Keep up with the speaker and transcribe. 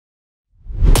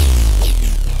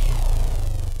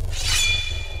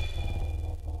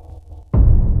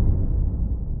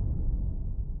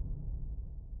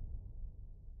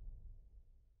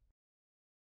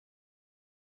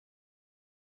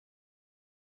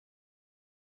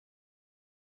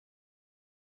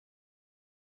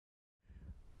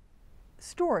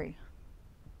story,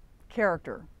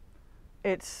 character.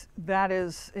 That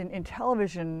is in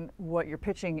television, what you're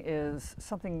pitching is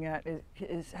something that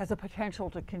has a potential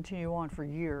to continue on for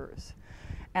years.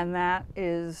 And that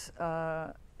is,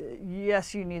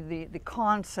 yes, you need the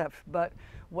concept, but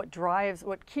what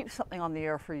keeps something on the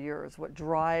air for years, what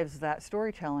drives that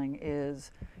storytelling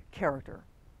is character.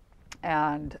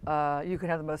 And you can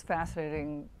have the most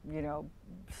fascinating,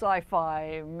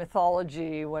 sci-fi,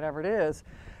 mythology, whatever it is,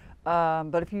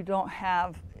 but if you don't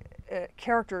have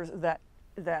characters that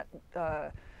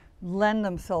lend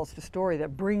themselves to story,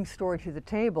 that bring story to the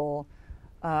table,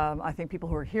 I think people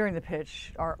who are hearing the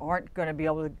pitch aren't going to be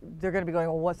able to, they're going to be going,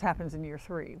 well, what happens in year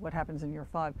 3? What happens in year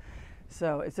 5?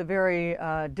 So it's a very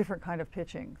different kind of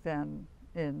pitching than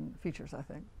in features, I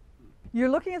think. You're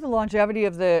looking at the longevity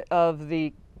of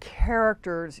the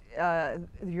characters.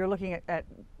 You're looking at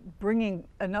bringing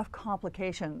enough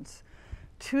complications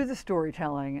to the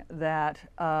storytelling that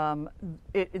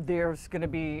there's going to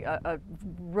be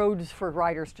roads for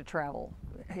writers to travel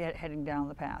heading down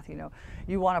the path.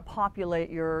 You want to populate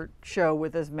your show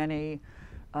with as many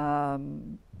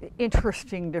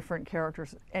interesting different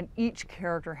characters, and each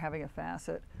character having a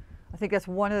facet. I think that's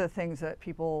one of the things that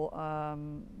people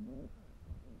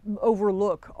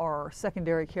overlook are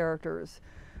secondary characters,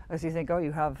 as you think, oh,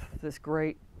 you have this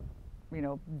great,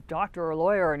 doctor or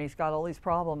lawyer, and he's got all these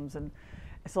problems, and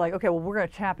it's like, okay, well, we're going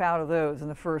to tap out of those in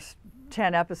the first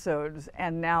 10 episodes,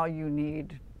 and now you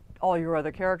need all your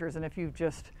other characters. And if you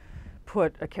just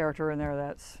put a character in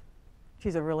there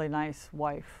she's a really nice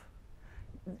wife,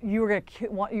 you're going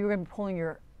to be pulling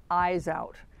your eyes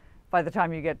out by the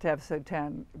time you get to episode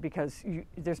 10, because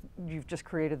you've just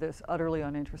created this utterly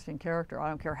uninteresting character. I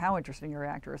don't care how interesting your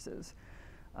actress is.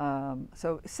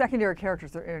 So secondary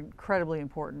characters are incredibly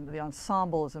important. The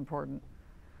ensemble is important.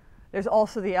 There's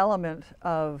also the element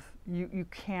of you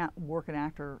can't work an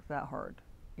actor that hard.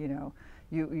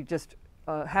 You just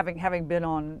having been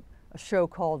on a show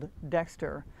called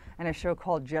Dexter and a show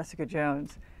called Jessica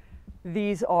Jones.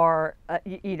 These are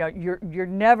you're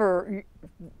never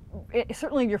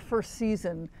certainly in your first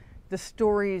season. The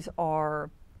stories are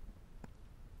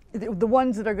the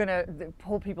ones that are going to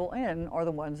pull people in are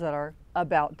the ones that are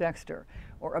about Dexter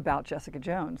or about Jessica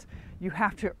Jones. You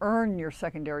have to earn your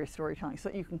secondary storytelling so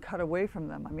that you can cut away from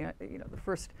them. I mean, the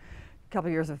first couple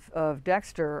of years of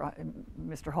Dexter,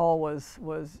 Mr. Hall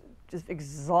was just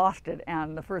exhausted,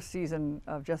 and the first season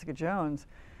of Jessica Jones,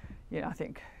 I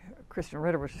think Kristen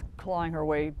Ritter was just clawing her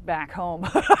way back home.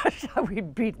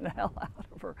 We'd beaten the hell out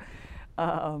of her.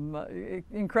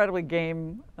 Incredibly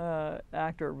game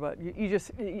actor, but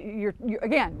you're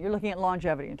looking at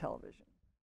longevity in television.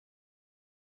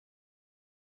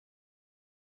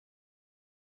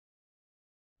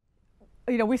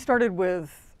 We started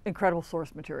with incredible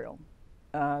source material,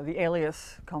 the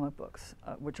Alias comic books,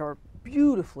 which are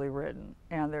beautifully written,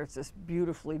 and there's this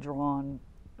beautifully drawn,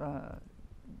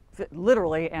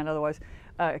 literally and otherwise,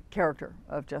 character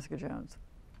of Jessica Jones.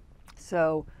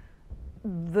 So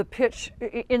in the pitch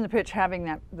having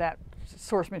that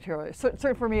source material,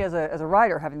 certainly for me as a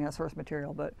writer having that source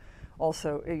material, but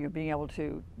also being able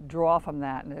to draw from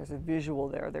that, and there's a visual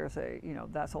there. There's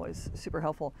that's always super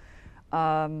helpful.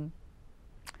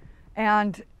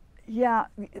 And yeah,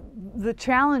 the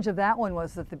challenge of that one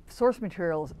was that the source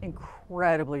material is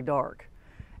incredibly dark,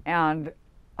 and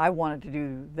I wanted to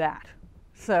do that.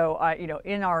 So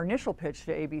in our initial pitch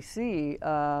to ABC,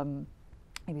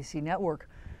 ABC Network,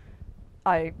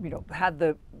 I had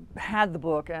the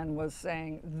book and was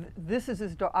saying, this is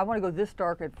as dark. I want to go this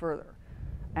dark and further.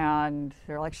 And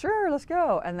they're like, sure, let's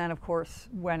go. And then, of course,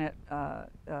 when it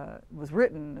was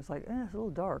written, it's like, it's a little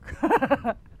dark.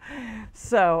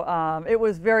 So it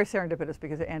was very serendipitous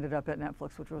because it ended up at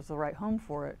Netflix, which was the right home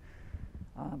for it.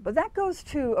 But that goes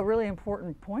to a really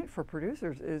important point for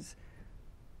producers, is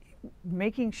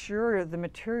making sure the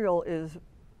material is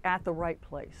at the right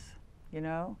place.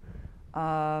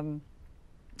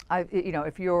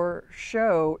 If your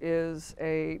show is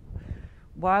a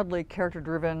wildly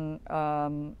character-driven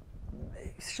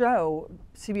show,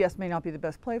 CBS may not be the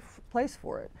best place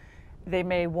for it. They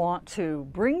may want to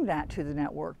bring that to the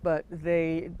network, but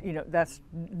that's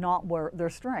not where their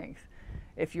strength.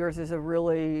 If yours is a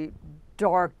really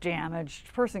dark,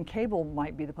 damaged person, cable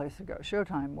might be the place to go,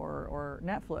 Showtime or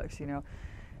Netflix.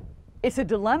 It's a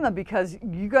dilemma because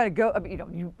you got to go.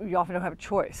 You often don't have a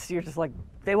choice. You're just like,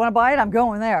 they want to buy it, I'm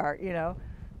going there.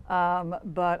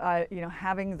 But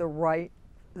having the right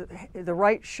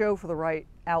show for the right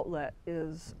outlet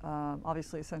is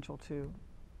obviously essential to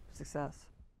success.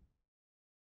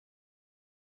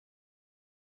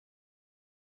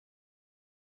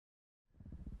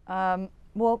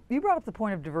 Well, you brought up the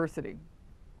point of diversity,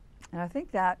 and I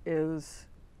think that is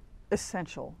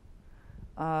essential.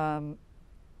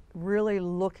 Really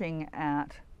looking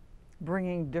at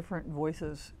bringing different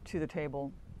voices to the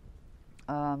table.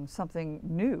 Something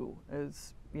new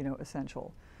is,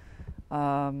 essential.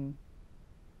 I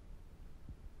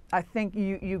think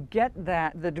you get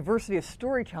that, the diversity of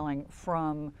storytelling,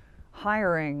 from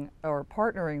hiring or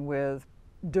partnering with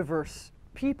diverse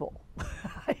people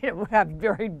who have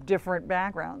very different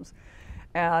backgrounds.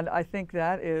 And I think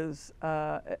that is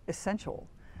essential.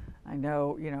 I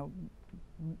know,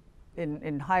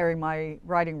 in hiring my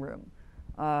writing room,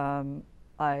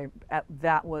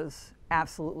 that was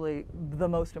absolutely the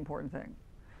most important thing,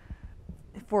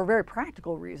 for very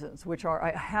practical reasons, which are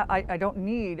I don't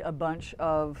need a bunch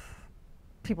of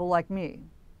people like me.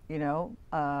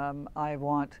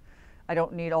 I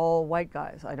don't need all white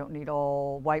guys. I don't need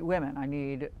all white women. I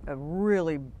need a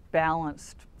really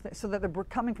balanced, so that they're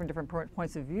coming from different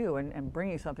points of view and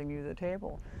bringing something new to the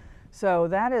table. So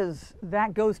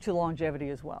that goes to longevity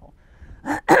as well.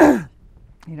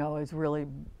 Is really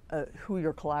who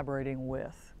you're collaborating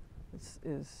with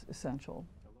is essential.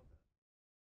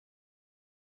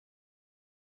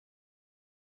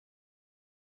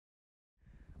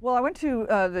 Well, I went to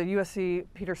the USC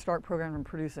Peter Stark program in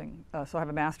producing, so I have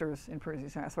a master's in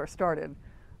producing. That's where I started.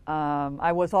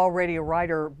 I was already a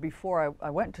writer before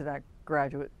I went to that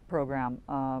graduate program,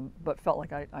 but felt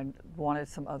like I wanted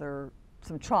some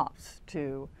chops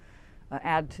to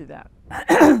add to that.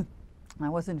 I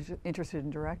wasn't interested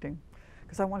in directing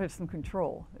because I wanted some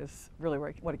control, is really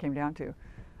what it came down to.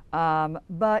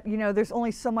 But there's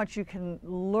only so much you can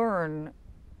learn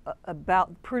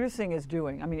about producing is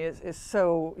doing. I mean, it's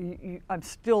so, I'm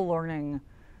still learning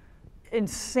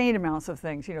insane amounts of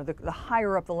things. The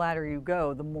higher up the ladder you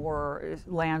go, the more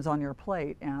it lands on your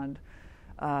plate, and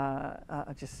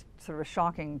just sort of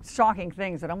shocking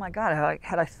things that, oh my God,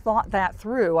 had I thought that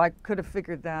through, I could have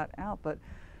figured that out. But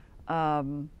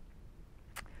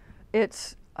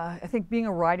I think being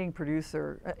a writing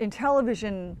producer in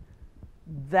television,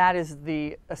 that is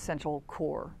the essential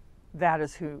core. That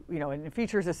is who, in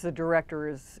features, it's the director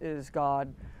is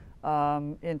God.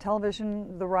 In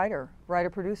television, the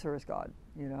writer-producer is God,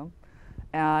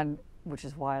 and which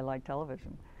is why I like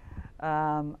television.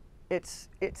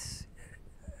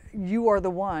 You are the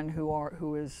one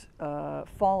who is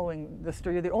following the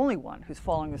story. You're the only one who's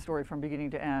following the story from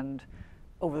beginning to end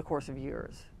over the course of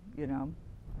years,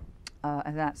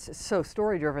 and that's so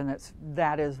story-driven.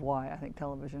 That is why I think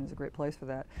television is a great place for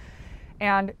that.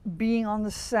 And being on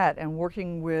the set and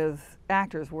working with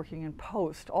actors, working in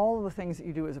post, all of the things that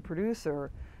you do as a producer,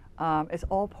 it's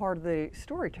all part of the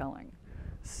storytelling.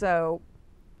 So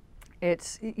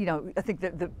it's, I think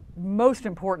that the most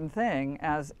important thing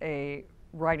as a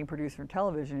writing producer in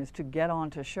television is to get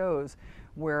onto shows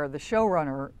where the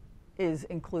showrunner is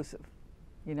inclusive.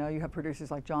 You have producers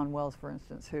like John Wells, for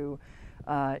instance, who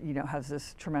has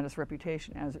this tremendous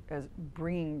reputation as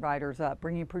bringing writers up,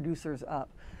 bringing producers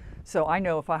up. So I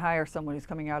know if I hire someone who's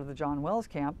coming out of the John Wells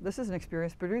camp, this is an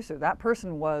experienced producer. That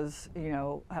person was,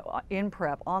 in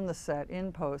prep, on the set,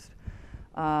 in post,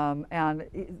 and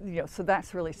so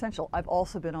that's really essential. I've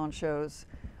also been on shows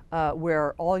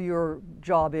where all your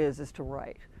job is to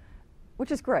write, which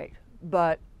is great,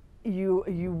 but you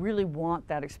really want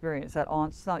that experience.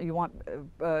 You want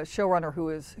a showrunner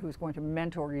who's going to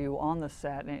mentor you on the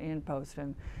set and in post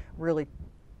and really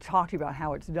talk to you about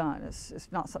how it's done. It's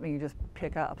not something you just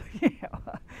pick up.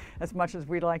 As much as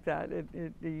we like that,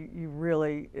 it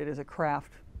is a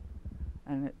craft,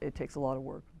 and it takes a lot of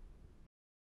work.